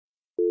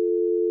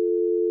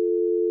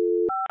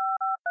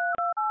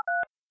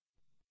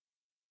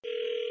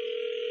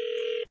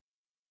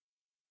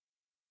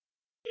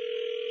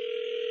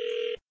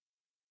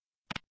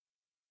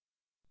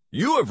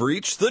You have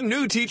reached the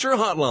New Teacher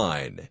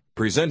Hotline,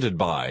 presented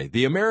by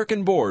the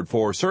American Board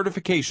for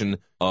Certification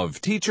of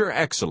Teacher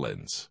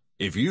Excellence.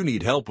 If you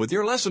need help with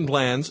your lesson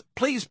plans,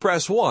 please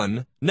press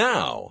 1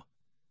 now.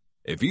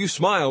 If you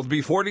smiled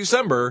before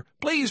December,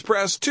 please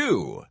press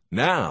 2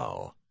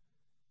 now.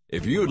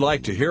 If you'd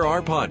like to hear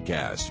our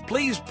podcast,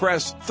 please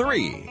press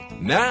 3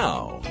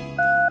 now.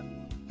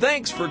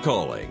 Thanks for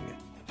calling.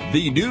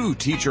 The New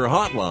Teacher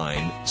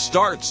Hotline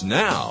starts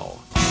now.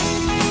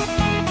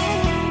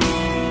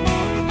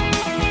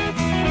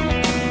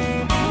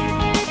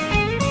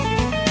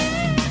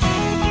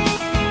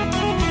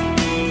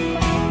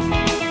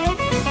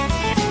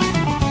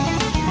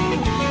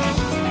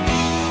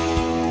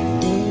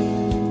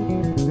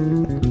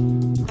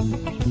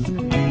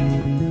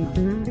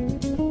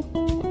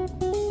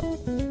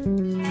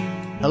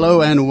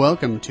 Hello and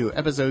welcome to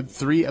episode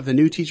 3 of the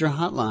New Teacher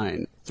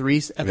Hotline.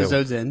 3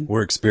 episodes in.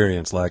 We're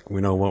experienced, like we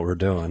know what we're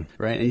doing.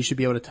 Right, and you should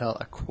be able to tell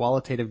a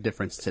qualitative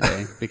difference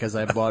today because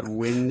I bought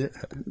wind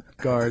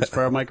guards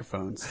for our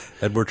microphones.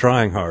 And we're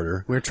trying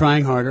harder. We're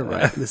trying harder,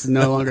 right. This is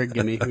no longer a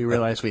gimme. We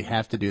realize we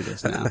have to do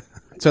this now.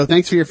 So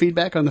thanks for your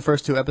feedback on the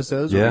first 2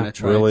 episodes. We're gonna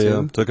try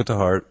really took it to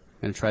heart.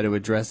 Going to try to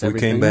address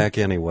everything. We came back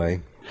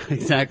anyway.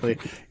 Exactly.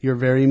 You're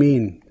very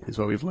mean, is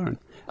what we've learned.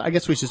 I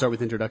guess we should start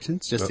with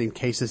introductions, just in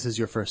case this is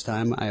your first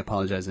time. I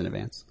apologize in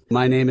advance.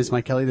 My name is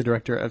Mike Kelly, the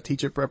Director of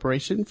Teacher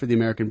Preparation for the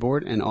American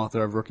Board and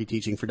author of Rookie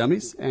Teaching for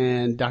Dummies.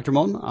 And Dr.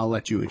 Moulton, I'll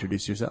let you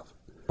introduce yourself.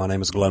 My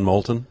name is Glenn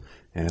Moulton,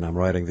 and I'm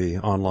writing the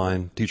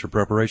online teacher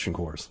preparation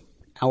course.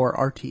 Our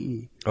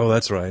RTE. Oh,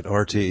 that's right,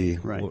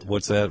 RTE. Right.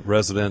 What's that?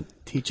 Resident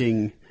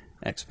Teaching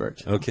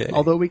Expert. Okay.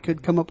 Although we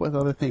could come up with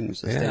other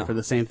things that stand for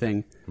the same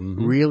thing.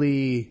 Mm-hmm.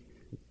 Really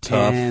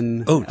tough.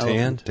 Tan. Oh,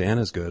 tan. Tan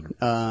is good.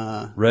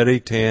 Ready,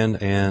 tan,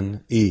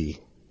 and E.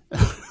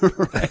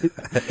 Right.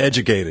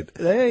 Educated.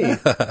 Hey,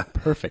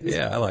 perfect.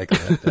 Yeah, I like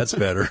that. That's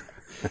better.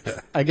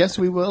 I guess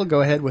we will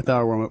go ahead with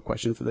our warm-up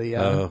question for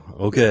the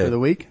for the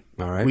week.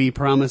 All right. We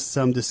promised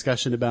some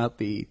discussion about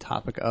the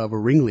topic of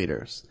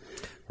ringleaders.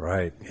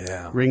 Right,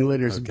 yeah.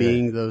 Ringleaders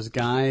being those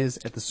guys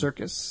at the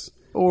circus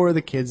or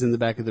the kids in the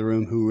back of the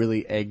room who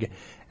really egg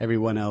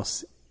everyone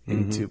else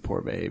into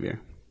poor behavior.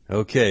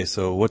 Okay,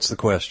 so what's the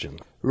question?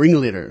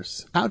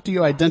 Ringleaders. How do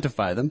you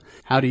identify them?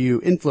 How do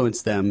you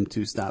influence them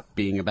to stop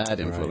being a bad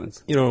influence?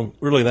 Right. You know,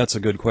 really that's a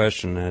good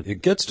question. And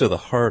it gets to the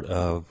heart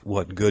of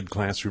what good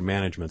classroom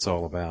management's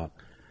all about.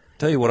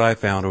 Tell you what I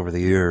found over the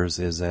years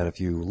is that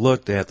if you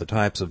looked at the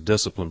types of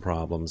discipline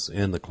problems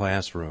in the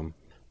classroom,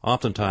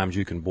 oftentimes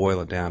you can boil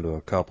it down to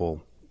a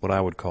couple, what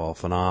I would call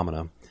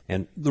phenomena.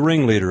 And the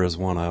ringleader is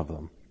one of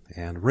them.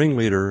 And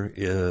ringleader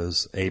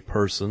is a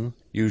person,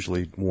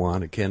 usually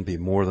one, it can be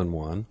more than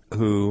one,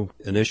 who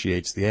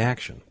initiates the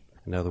action.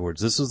 In other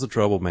words, this is the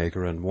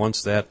troublemaker, and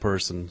once that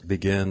person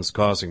begins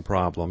causing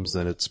problems,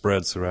 then it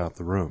spreads throughout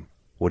the room.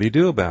 What do you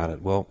do about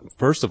it? Well,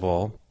 first of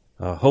all,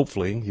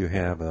 hopefully you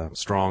have a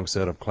strong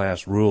set of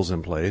class rules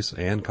in place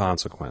and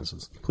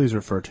consequences. Please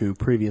refer to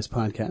previous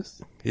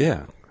podcasts.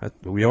 Yeah,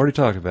 we already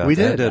talked about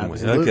that, didn't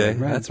we? Okay,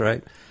 right. That's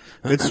right.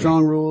 Good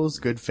strong rules,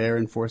 good fair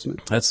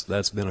enforcement.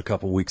 That's been a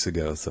couple weeks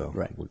ago, so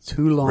right.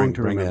 Too long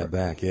to remember. Bring that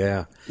back,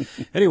 yeah.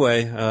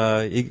 Anyway,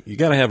 you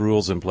got to have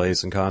rules in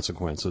place and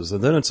consequences,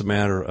 and then it's a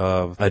matter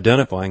of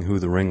identifying who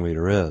the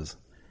ringleader is.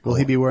 Will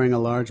he be wearing a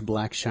large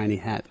black shiny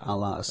hat a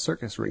la a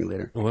circus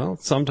ringleader? Well,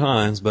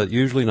 sometimes, but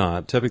usually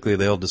not. Typically,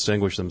 they'll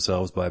distinguish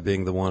themselves by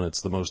being the one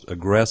that's the most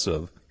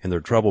aggressive in their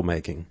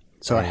troublemaking.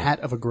 So a hat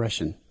of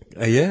aggression.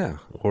 Yeah,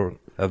 or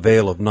a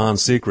veil of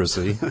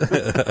non-secrecy.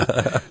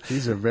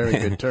 These are very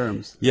good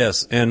terms.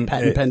 Yes, and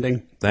patent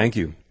pending. Thank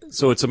you.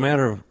 So it's a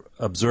matter of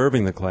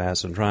observing the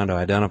class and trying to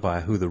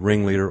identify who the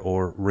ringleader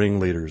or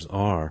ringleaders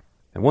are.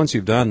 And once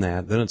you've done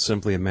that, then it's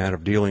simply a matter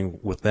of dealing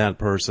with that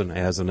person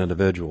as an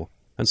individual.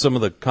 And some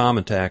of the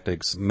common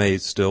tactics may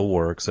still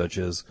work, such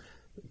as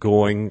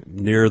going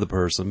near the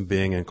person,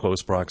 being in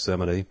close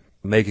proximity,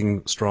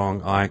 making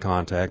strong eye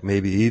contact,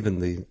 maybe even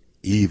the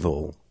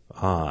evil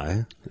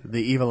eye.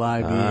 The evil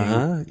eye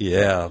being...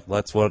 Yeah,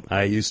 that's what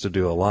I used to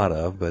do a lot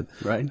of. But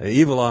right. The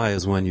evil eye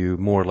is when you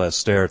more or less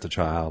stare at the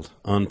child,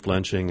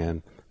 unflinching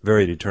and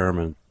very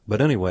determined. But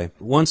anyway,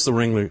 once the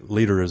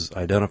ringleader is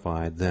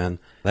identified, then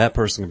that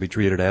person can be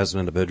treated as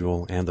an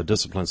individual and the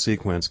discipline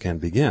sequence can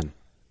begin.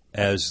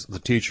 As the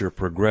teacher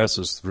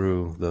progresses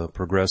through the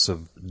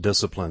progressive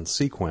discipline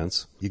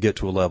sequence, you get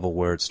to a level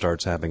where it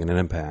starts having an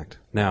impact.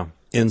 Now,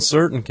 in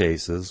certain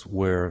cases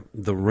where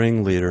the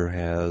ringleader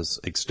has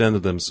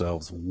extended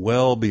themselves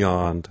well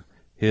beyond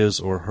his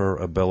or her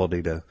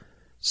ability to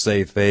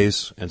save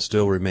face and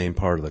still remain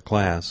part of the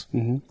class,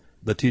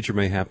 the teacher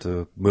may have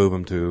to move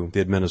them to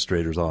the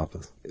administrator's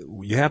office.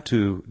 You have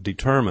to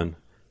determine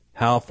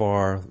how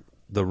far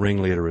the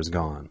ringleader has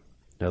gone.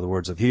 In other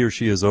words, if he or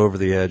she is over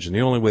the edge and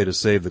the only way to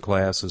save the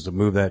class is to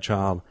move that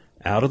child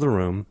out of the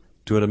room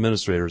to an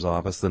administrator's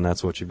office, then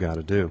that's what you've got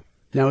to do.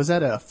 Now, is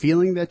that a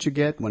feeling that you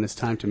get when it's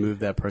time to move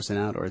that person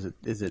out, or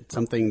is it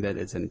something that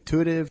is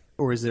intuitive,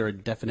 or is there a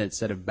definite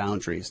set of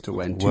boundaries to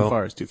when too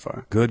far is too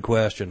far? Good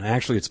question.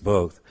 Actually, it's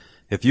both.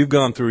 If you've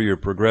gone through your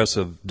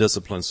progressive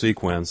discipline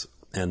sequence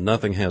and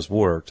nothing has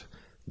worked,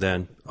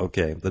 then,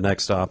 okay, the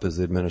next stop is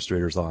the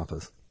administrator's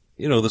office.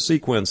 The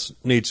sequence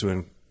needs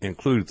to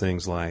include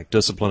things like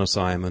discipline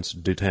assignments,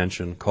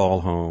 detention, call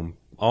home,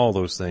 all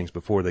those things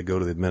before they go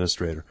to the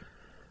administrator.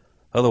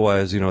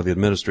 Otherwise, the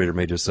administrator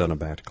may just send them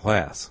back to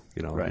class.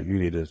 Right. You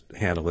need to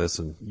handle this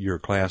in your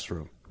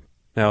classroom.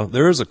 Now,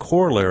 there is a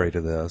corollary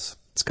to this.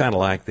 It's kind of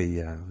like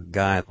the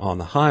guy on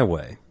the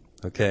highway.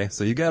 Okay,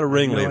 so you got a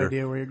ringleader. No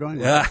idea where you're going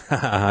with Yeah,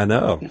 I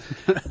know.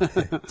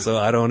 So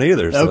I don't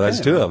either. So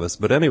that's two of us.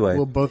 But anyway,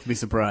 we'll both be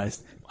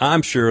surprised.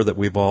 I'm sure that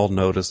we've all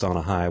noticed on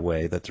a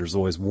highway that there's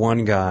always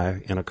one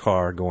guy in a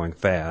car going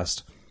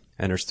fast,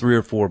 and there's 3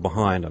 or 4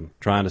 behind him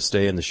trying to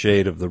stay in the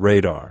shade of the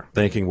radar,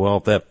 thinking, well,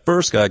 if that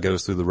first guy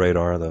goes through the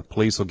radar, the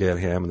police will get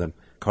him, and then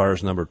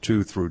cars number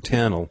 2 through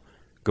 10 will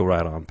go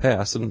right on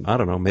past. And I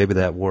don't know, maybe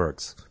that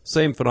works.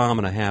 Same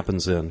phenomena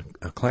happens in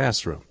a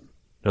classroom.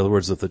 In other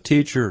words, if the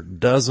teacher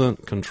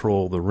doesn't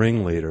control the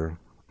ringleader,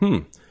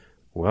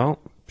 well,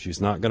 she's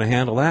not going to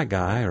handle that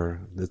guy,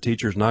 or the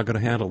teacher's not going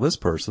to handle this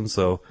person,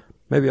 so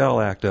maybe I'll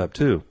act up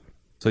too.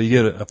 So you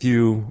get a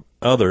few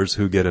others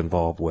who get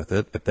involved with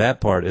it. If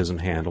that part isn't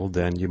handled,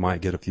 then you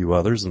might get a few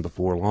others, and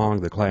before long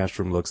the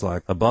classroom looks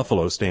like a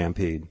buffalo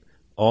stampede,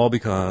 all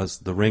because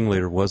the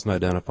ringleader wasn't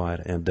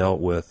identified and dealt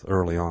with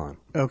early on.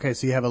 Okay,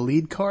 so you have a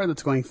lead car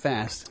that's going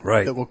fast.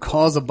 Right. That will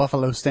cause a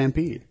buffalo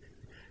stampede.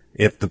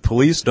 If the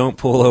police don't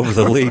pull over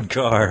the lead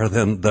car,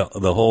 then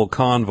the whole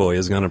convoy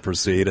is going to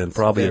proceed and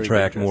probably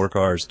attract more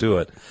cars to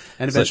it.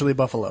 And eventually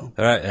buffalo.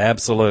 Right,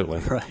 absolutely.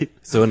 Right.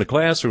 So in the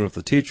classroom, if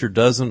the teacher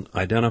doesn't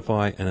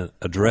identify and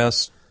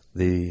address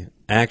the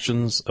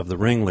actions of the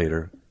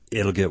ringleader,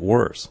 it'll get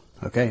worse.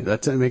 Okay,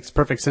 that makes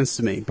perfect sense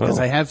to me, because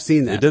I have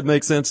seen that. It did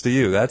make sense to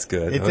you. That's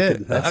good. It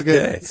did. That's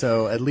good.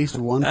 So at least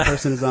one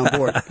person is on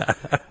board.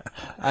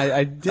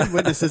 I did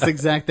witness this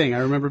exact thing. I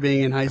remember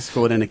being in high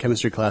school in a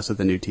chemistry class with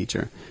a new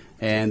teacher,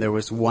 and there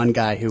was one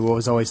guy who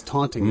was always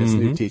taunting this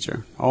new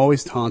teacher.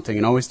 Always taunting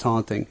and always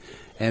taunting.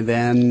 And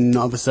then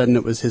all of a sudden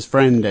it was his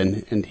friend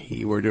and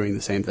he were doing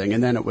the same thing.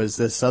 And then it was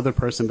this other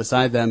person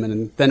beside them,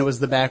 and then it was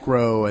the back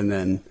row, and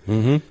then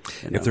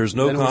if there's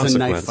no then consequence, it was a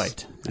knife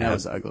fight. And that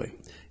was ugly.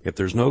 If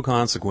there's no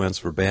consequence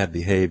for bad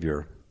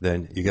behavior,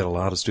 then you get a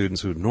lot of students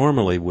who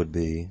normally would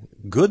be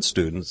good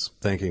students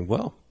thinking,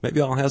 well,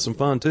 maybe I'll have some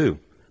fun too.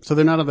 So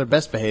they're not on their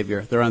best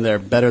behavior. They're on their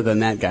better than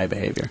that guy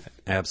behavior.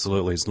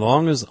 Absolutely. As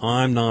long as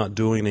I'm not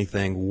doing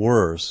anything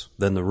worse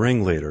than the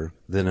ringleader,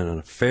 then in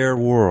a fair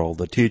world,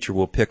 the teacher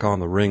will pick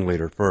on the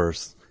ringleader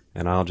first,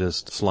 and I'll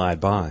just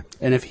slide by.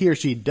 And if he or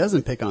she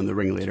doesn't pick on the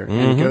ringleader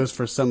and goes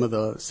for some of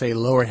the, say,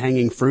 lower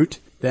hanging fruit,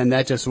 then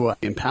that just will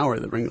empower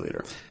the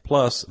ringleader.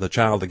 Plus, the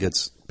child that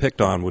gets picked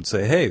on would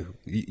say, hey,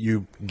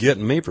 you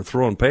getting me for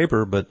throwing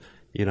paper, but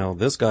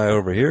this guy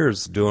over here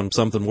is doing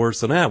something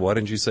worse than that. Why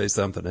didn't you say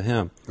something to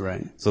him?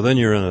 Right. So then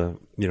you're in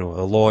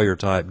a lawyer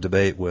type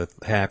debate with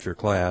half your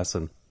class,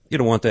 and you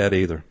don't want that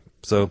either.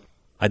 So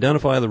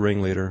identify the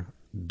ringleader,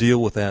 deal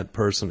with that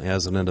person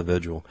as an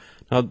individual.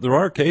 Now, there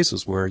are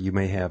cases where you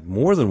may have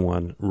more than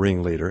one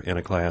ringleader in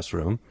a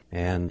classroom,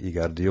 and you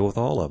got to deal with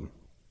all of them.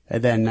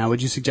 And then now,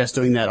 would you suggest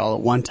doing that all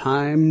at one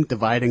time,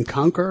 divide and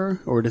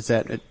conquer, or does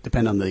that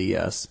depend on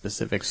the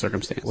specific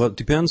circumstance? Well, it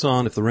depends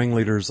on if the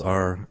ringleaders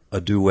are a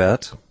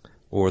duet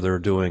or they're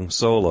doing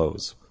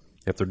solos.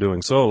 If they're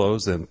doing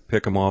solos, then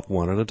pick them off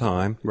one at a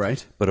time.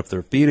 Right. But if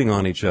they're feeding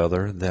on each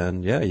other,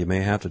 then, yeah, you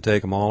may have to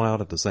take them all out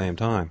at the same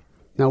time.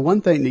 Now,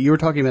 one thing that you were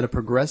talking about, a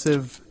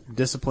progressive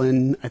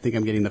discipline, I think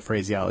I'm getting the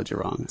phraseology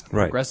wrong.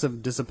 Right.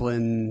 Progressive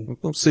discipline...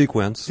 Well,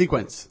 sequence.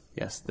 Sequence,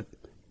 yes, the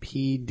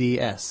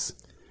PDS.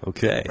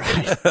 Okay.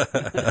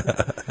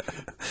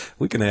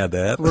 We can add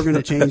that. We're going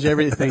to change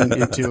everything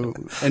into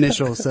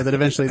initials so that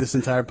eventually this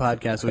entire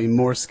podcast will be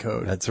Morse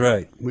code. That's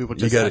right. We will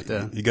just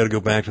you got to go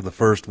back to the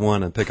first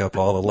one and pick up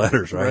all the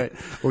letters, right?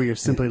 Or you're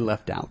simply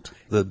left out.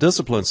 The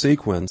discipline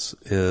sequence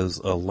is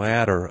a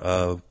ladder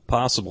of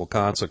possible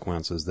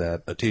consequences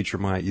that a teacher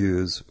might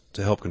use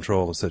to help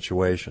control the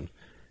situation.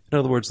 In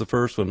other words, the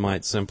first one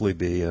might simply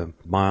be a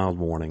mild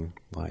warning,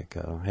 like,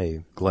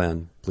 hey,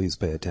 Glenn, please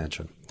pay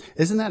attention.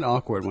 Isn't that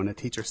awkward when a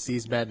teacher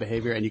sees bad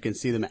behavior and you can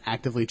see them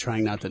actively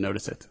trying not to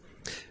notice it?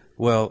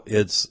 Well,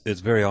 it's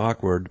very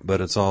awkward,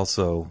 but it's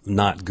also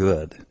not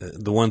good.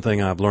 The one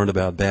thing I've learned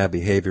about bad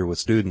behavior with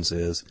students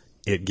is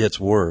it gets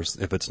worse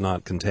if it's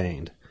not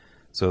contained.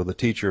 So the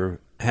teacher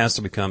has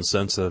to become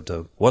sensitive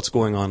to what's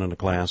going on in the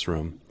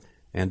classroom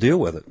and deal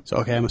with it. So,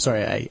 okay, I'm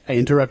sorry, I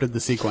interrupted the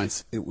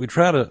sequence. We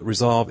try to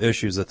resolve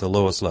issues at the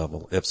lowest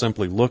level. If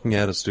simply looking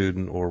at a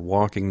student or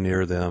walking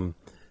near them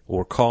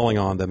or calling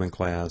on them in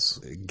class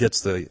gets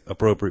the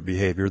appropriate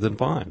behavior, then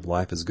fine,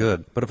 life is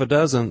good. But if it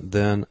doesn't,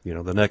 then,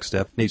 the next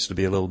step needs to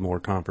be a little more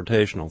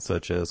confrontational,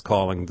 such as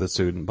calling the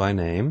student by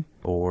name.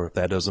 Or if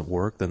that doesn't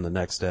work, then the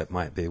next step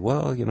might be,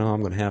 well, I'm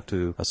going to have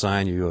to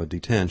assign you a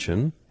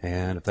detention.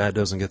 And if that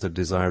doesn't get the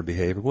desired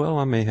behavior, well,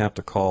 I may have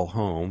to call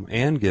home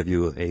and give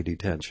you a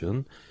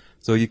detention.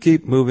 So you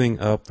keep moving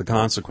up the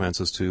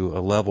consequences to a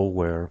level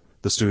where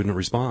the student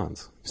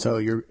responds. So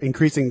you're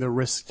increasing the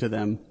risk to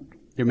them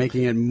You're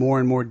making it more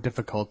and more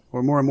difficult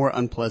or more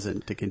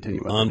unpleasant to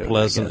continue.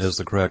 Unpleasant is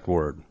the correct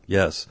word.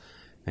 Yes.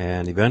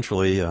 And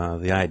eventually,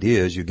 the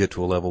idea is you get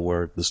to a level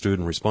where the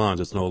student responds.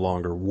 It's no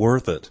longer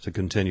worth it to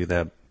continue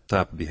that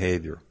type of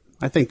behavior.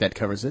 I think that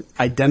covers it.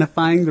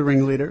 Identifying the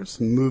ringleaders,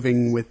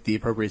 moving with the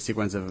appropriate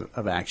sequence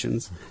of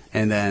actions,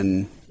 and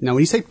then, now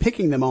when you say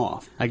picking them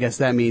off, I guess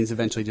that means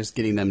eventually just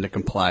getting them to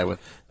comply with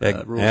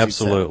the rules.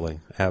 Absolutely.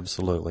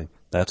 Absolutely.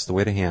 That's the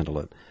way to handle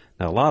it.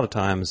 Now, a lot of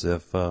times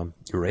if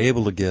you're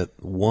able to get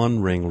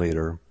one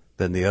ringleader,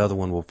 then the other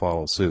one will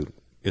follow suit.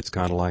 It's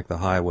kind of like the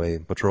highway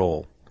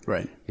patrol.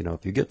 Right. You know,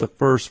 if you get the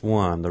first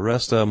one, the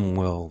rest of them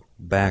will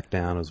back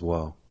down as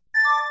well.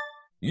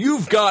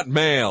 You've got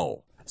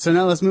mail. So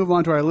now let's move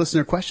on to our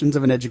listener questions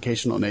of an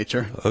educational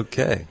nature.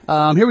 Okay.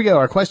 Here we go.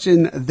 Our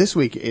question this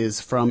week is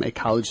from a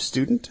college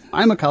student.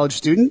 I'm a college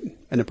student,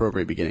 an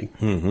appropriate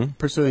beginning,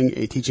 pursuing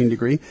a teaching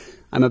degree.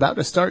 I'm about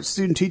to start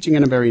student teaching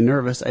and I'm very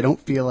nervous. I don't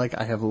feel like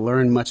I have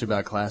learned much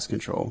about class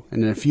control.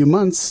 And in a few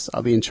months,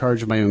 I'll be in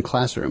charge of my own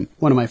classroom.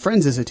 One of my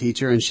friends is a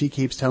teacher and she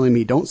keeps telling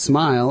me don't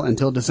smile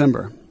until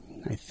December.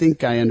 I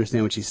think I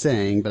understand what she's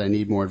saying, but I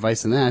need more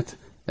advice than that.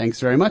 Thanks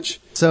very much.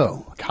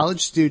 So, a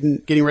college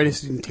student getting ready to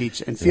student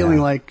teach and feeling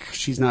like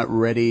she's not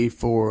ready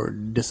for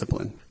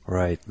discipline.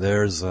 Right.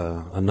 There's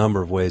a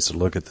number of ways to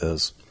look at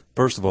this.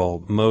 First of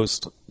all,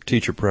 most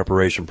teacher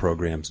preparation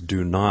programs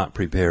do not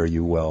prepare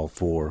you well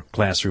for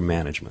classroom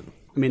management.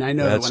 I mean, I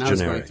know that when I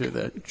was going through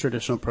the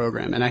traditional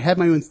program, and I had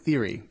my own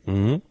theory.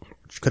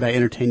 Could I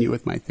entertain you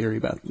with my theory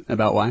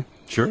about why?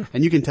 Sure.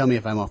 And you can tell me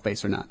if I'm off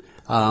base or not.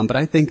 But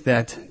I think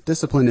that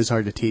discipline is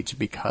hard to teach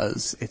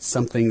because it's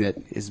something that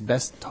is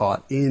best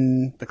taught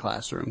in the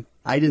classroom.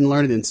 I didn't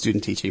learn it in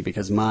student teaching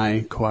because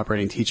my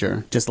cooperating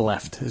teacher just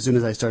left. As soon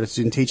as I started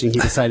student teaching, he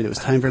decided it was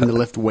time for him to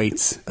lift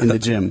weights in the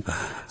gym.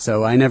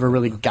 So I never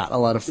really got a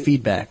lot of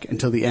feedback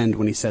until the end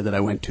when he said that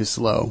I went too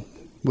slow,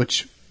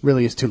 which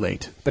really is too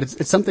late. But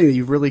it's something that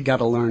you've really got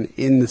to learn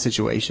in the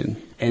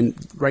situation. And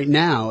right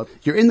now,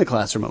 you're in the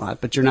classroom a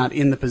lot, but you're not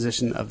in the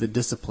position of the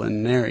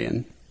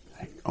disciplinarian.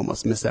 I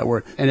almost missed that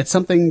word. And it's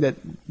something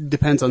that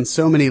depends on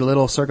so many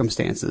little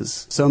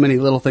circumstances, so many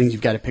little things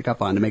you've got to pick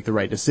up on to make the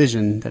right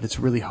decision that it's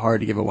really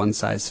hard to give a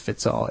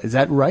one-size-fits-all. Is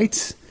that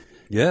right?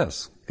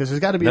 Yes. Because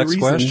there's got to be a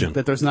reason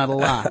that there's not a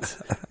lot.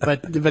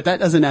 But that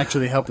doesn't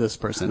actually help this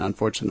person,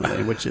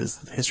 unfortunately, which is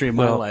the history of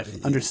my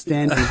life.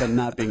 Understanding but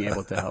not being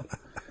able to help.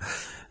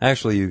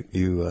 Actually,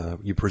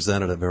 you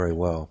presented it very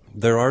well.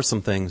 There are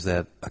some things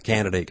that a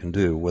candidate can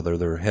do, whether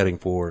they're heading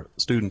for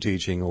student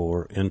teaching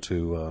or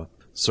into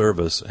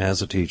service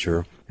as a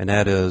teacher, and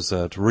that is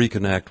to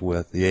reconnect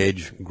with the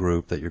age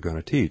group that you're going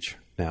to teach.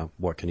 Now,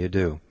 what can you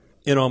do?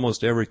 In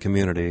almost every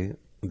community,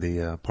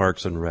 the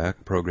Parks and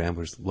Rec program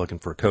was looking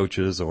for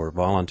coaches or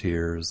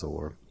volunteers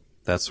or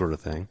that sort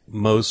of thing.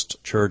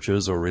 Most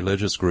churches or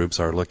religious groups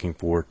are looking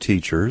for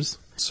teachers,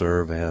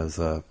 serve as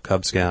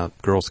Cub Scout,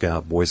 Girl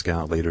Scout, Boy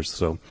Scout leaders.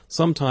 So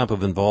some type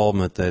of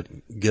involvement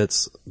that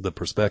gets the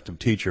prospective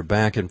teacher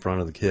back in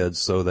front of the kids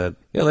so that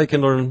they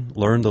can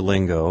learn the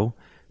lingo,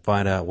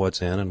 find out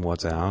what's in and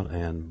what's out,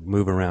 and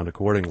move around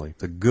accordingly.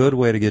 It's a good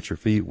way to get your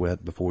feet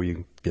wet before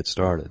you get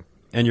started.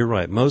 And you're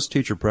right, most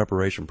teacher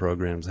preparation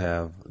programs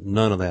have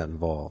none of that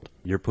involved.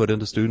 You're put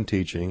into student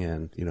teaching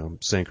and,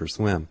 sink or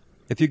swim.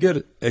 If you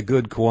get a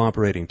good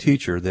cooperating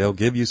teacher, they'll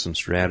give you some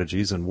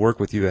strategies and work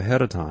with you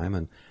ahead of time,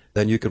 and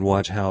then you can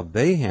watch how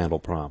they handle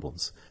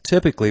problems.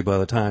 Typically, by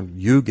the time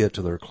you get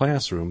to their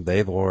classroom,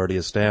 they've already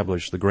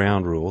established the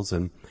ground rules,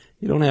 and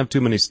you don't have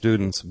too many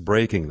students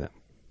breaking them.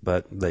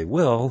 But they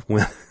will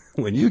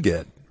when you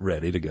get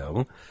ready to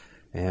go,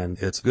 and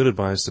it's good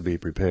advice to be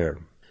prepared.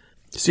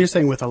 So you're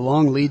saying with a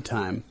long lead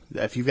time,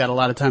 if you've got a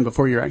lot of time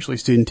before you're actually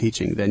student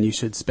teaching, then you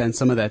should spend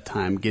some of that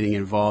time getting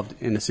involved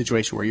in a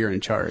situation where you're in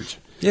charge.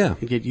 Yeah.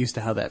 And get used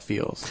to how that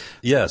feels.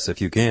 Yes,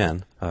 if you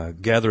can.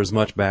 Gather as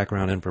much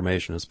background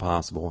information as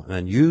possible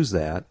and use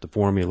that to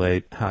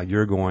formulate how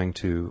you're going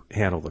to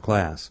handle the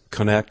class.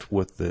 Connect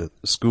with the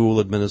school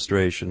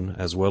administration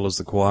as well as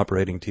the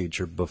cooperating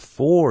teacher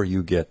before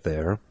you get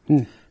there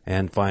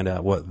and find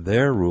out what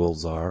their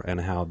rules are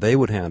and how they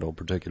would handle a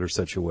particular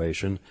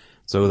situation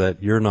so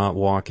that you're not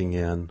walking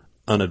in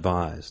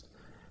unadvised.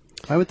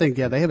 I would think,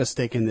 they have a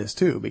stake in this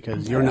too,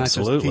 because you're not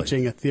just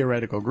teaching a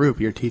theoretical group,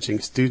 you're teaching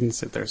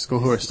students at their school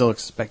who are still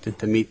expected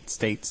to meet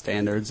state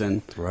standards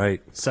and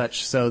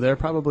such. So they're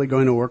probably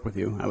going to work with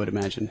you, I would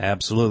imagine.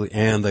 Absolutely.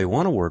 And they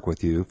want to work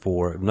with you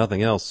for, if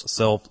nothing else,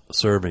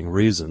 self-serving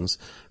reasons.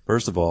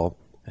 First of all,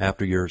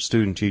 after your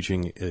student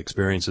teaching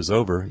experience is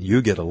over,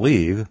 you get to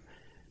leave,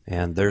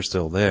 and they're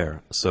still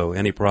there. So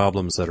any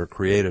problems that are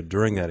created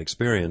during that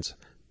experience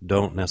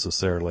don't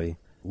necessarily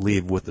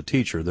leave with the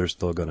teacher. They're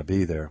still going to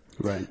be there.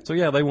 Right. So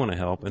they want to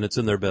help, and it's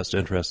in their best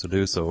interest to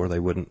do so, or they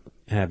wouldn't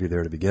have you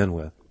there to begin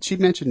with. She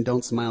mentioned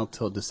don't smile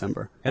till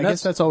December. And I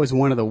guess that's always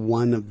one of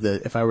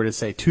the, if I were to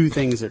say two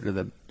things that are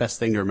the best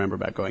thing to remember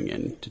about going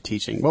into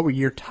teaching, what would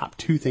your top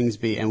two things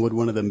be, and would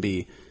one of them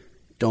be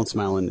don't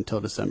smile until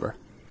December?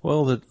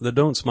 Well, the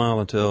don't smile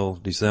until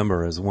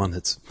December is one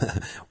that's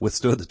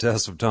withstood the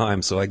test of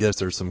time, so I guess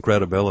there's some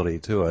credibility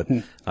to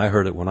it. I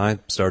heard it when I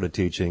started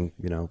teaching,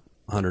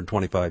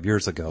 125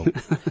 years ago.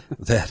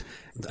 That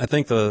I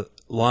think the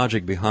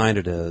logic behind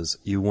it is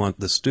you want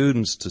the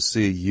students to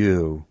see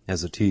you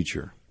as a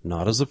teacher,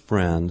 not as a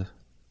friend,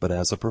 but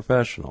as a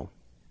professional,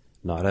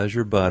 not as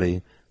your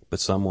buddy, but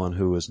someone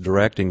who is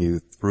directing you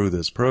through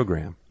this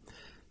program.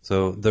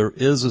 So there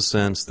is a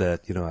sense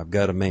that, I've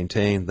got to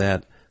maintain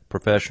that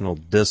professional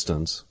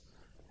distance.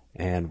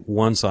 And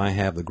once I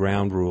have the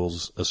ground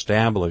rules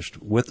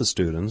established with the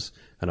students,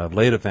 and I've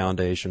laid a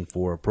foundation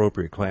for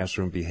appropriate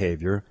classroom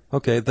behavior,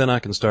 okay, then I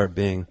can start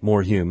being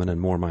more human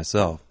and more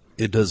myself.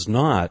 It does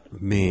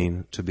not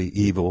mean to be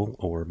evil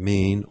or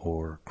mean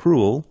or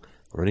cruel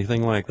or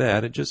anything like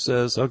that. It just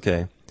says,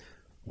 okay,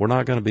 we're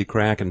not going to be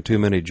cracking too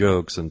many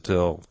jokes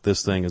until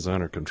this thing is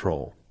under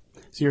control.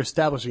 So you're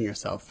establishing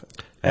yourself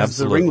as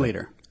Absolutely. the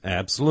ringleader.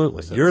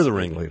 Absolutely. So You're the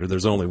ringleader.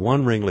 There's only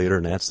one ringleader,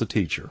 and that's the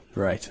teacher.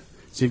 Right.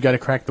 So you've got to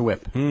crack the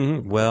whip.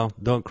 Mm-hmm. Well,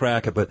 don't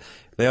crack it, but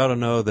they ought to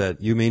know that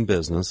you mean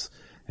business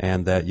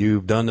and that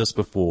you've done this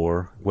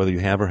before. Whether you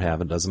have or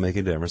haven't doesn't make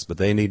any difference, but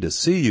they need to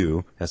see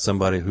you as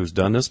somebody who's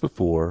done this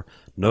before,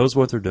 knows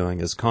what they're doing,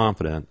 is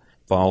confident.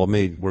 Follow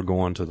me. We're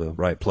going to the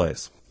right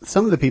place.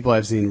 Some of the people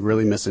I've seen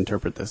really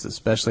misinterpret this,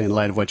 especially in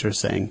light of what you're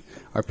saying,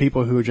 are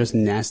people who are just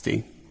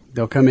nasty.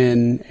 They'll come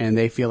in and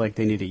they feel like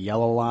they need to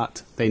yell a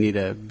lot. They need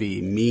to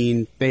be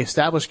mean. They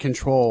establish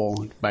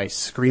control by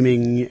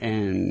screaming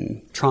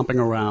and tromping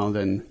around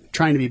and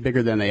trying to be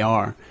bigger than they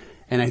are.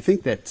 And I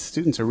think that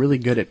students are really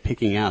good at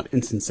picking out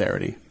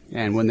insincerity.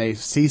 And when they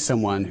see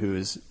someone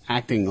who's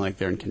acting like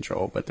they're in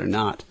control, but they're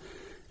not,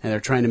 and they're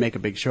trying to make a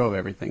big show of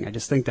everything, I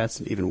just think that's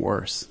even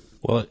worse.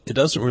 Well, it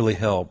doesn't really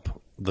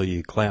help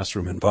the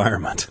classroom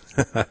environment.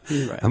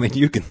 Right. I mean,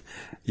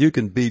 you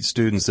can beat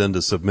students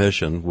into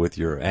submission with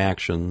your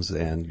actions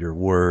and your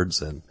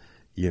words and,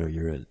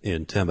 your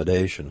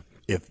intimidation.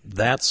 If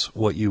that's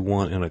what you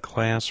want in a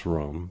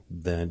classroom,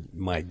 then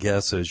my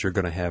guess is you're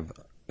going to have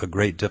a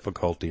great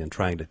difficulty in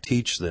trying to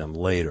teach them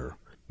later.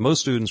 Most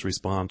students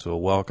respond to a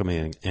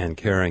welcoming and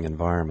caring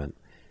environment.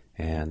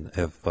 And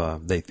if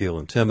they feel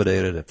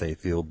intimidated, if they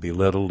feel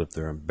belittled, if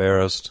they're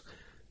embarrassed,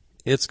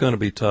 it's going to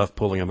be tough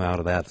pulling them out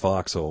of that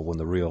foxhole when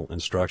the real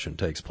instruction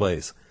takes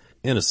place.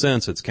 In a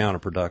sense, it's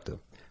counterproductive.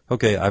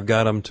 Okay, I've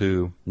got them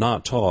to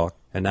not talk,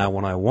 and now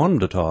when I want them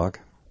to talk,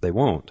 they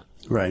won't.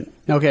 Right.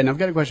 Okay, and I've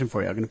got a question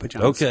for you. I'm going to put you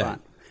on the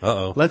spot.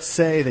 Uh-oh. Let's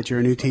say that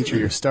you're a new teacher,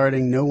 you're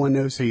starting, no one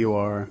knows who you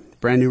are,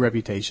 brand new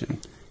reputation.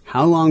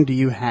 How long do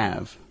you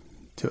have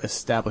to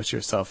establish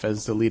yourself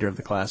as the leader of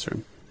the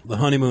classroom? The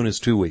honeymoon is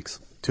 2 weeks.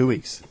 2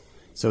 weeks.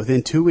 So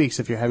within 2 weeks,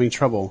 if you're having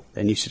trouble,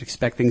 then you should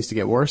expect things to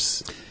get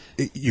worse?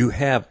 You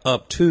have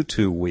up to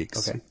 2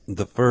 weeks. Okay.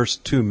 The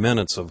first 2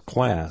 minutes of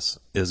class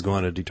is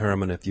going to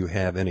determine if you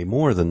have any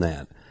more than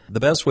that. The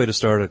best way to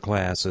start a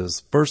class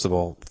is, first of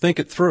all, think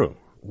it through.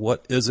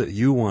 What is it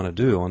you want to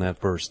do on that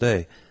first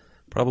day?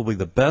 Probably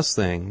the best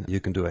thing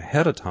you can do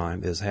ahead of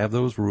time is have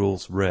those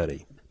rules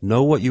ready.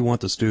 Know what you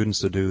want the students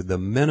to do the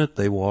minute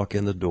they walk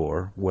in the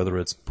door, whether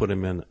it's put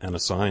them in an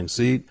assigned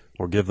seat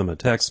or give them a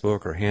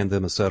textbook or hand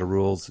them a set of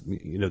rules.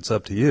 It's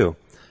up to you.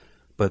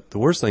 But the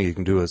worst thing you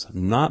can do is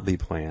not be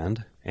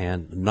planned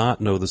and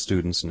not know the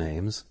students'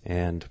 names,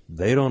 and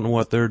they don't know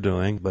what they're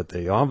doing, but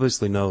they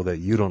obviously know that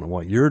you don't know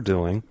what you're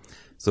doing,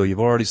 so you've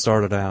already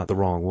started out the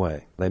wrong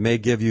way. They may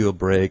give you a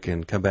break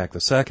and come back the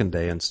second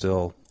day and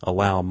still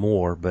allow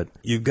more, but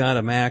you've got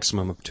a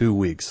maximum of 2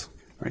 weeks.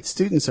 Right.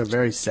 Students are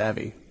very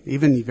savvy.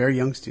 Even very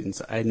young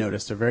students, I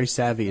noticed, are very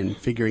savvy in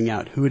figuring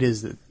out who it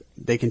is that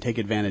they can take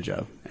advantage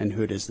of and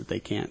who it is that they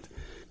can't.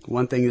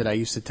 One thing that I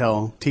used to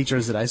tell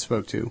teachers that I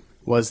spoke to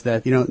was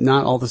that,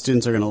 not all the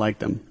students are going to like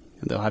them.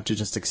 And they'll have to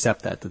just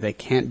accept that they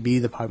can't be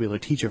the popular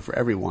teacher for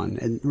everyone.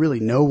 And really,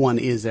 no one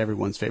is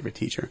everyone's favorite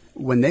teacher.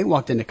 When they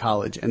walked into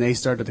college and they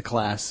started the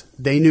class,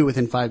 they knew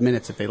within 5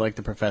 minutes if they liked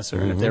the professor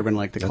and if they were going to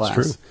like the class.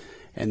 That's true.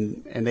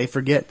 And they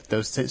forget that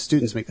those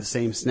students make the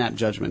same snap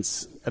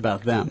judgments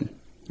about them.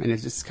 And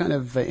it's just kind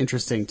of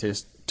interesting to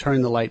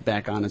turn the light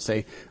back on and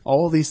say,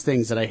 all these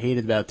things that I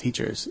hated about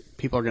teachers,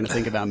 people are going to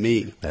think about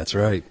me. That's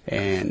right.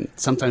 And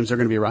sometimes they're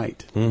going to be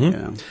right.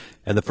 Mm-hmm.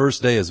 And the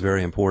first day is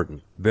very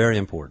important, very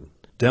important.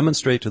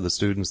 Demonstrate to the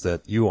students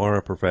that you are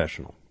a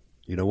professional.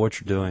 You know what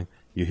you're doing.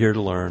 You're here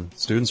to learn.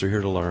 Students are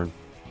here to learn.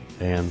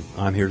 And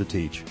I'm here to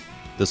teach.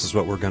 This is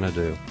what we're going to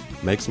do.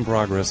 Make some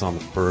progress on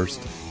the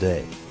first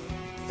day.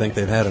 Think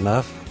they've had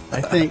enough? I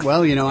think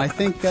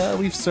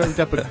we've served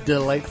up a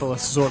delightful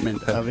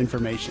assortment of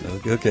information.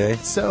 Okay.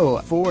 So,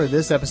 for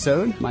this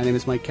episode, my name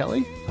is Mike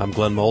Kelly. I'm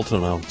Glenn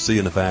Moulton. I'll see you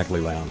in the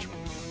faculty lounge.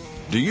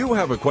 Do you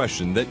have a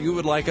question that you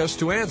would like us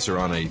to answer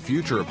on a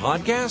future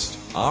podcast?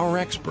 Our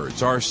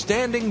experts are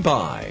standing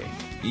by.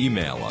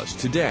 Email us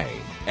today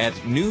at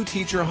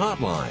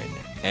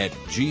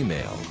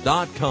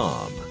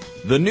newteacherhotline@gmail.com.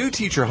 The New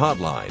Teacher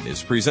Hotline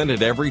is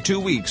presented every 2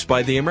 weeks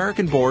by the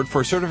American Board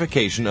for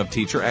Certification of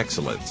Teacher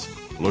Excellence.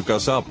 Look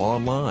us up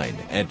online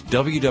at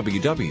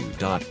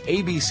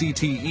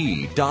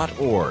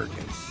www.abcte.org.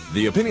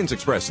 The opinions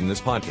expressed in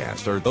this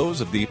podcast are those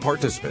of the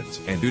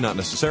participants and do not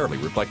necessarily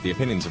reflect the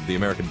opinions of the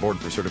American Board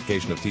for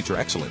Certification of Teacher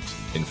Excellence.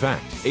 In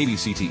fact,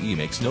 ABCTE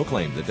makes no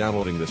claim that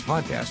downloading this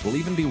podcast will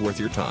even be worth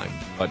your time.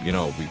 But,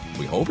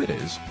 we hope it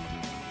is.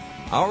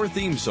 Our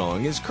theme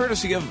song is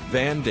courtesy of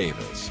Van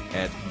Davis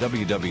at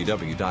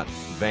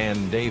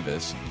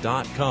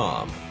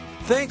www.vandavis.com.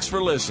 Thanks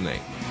for listening.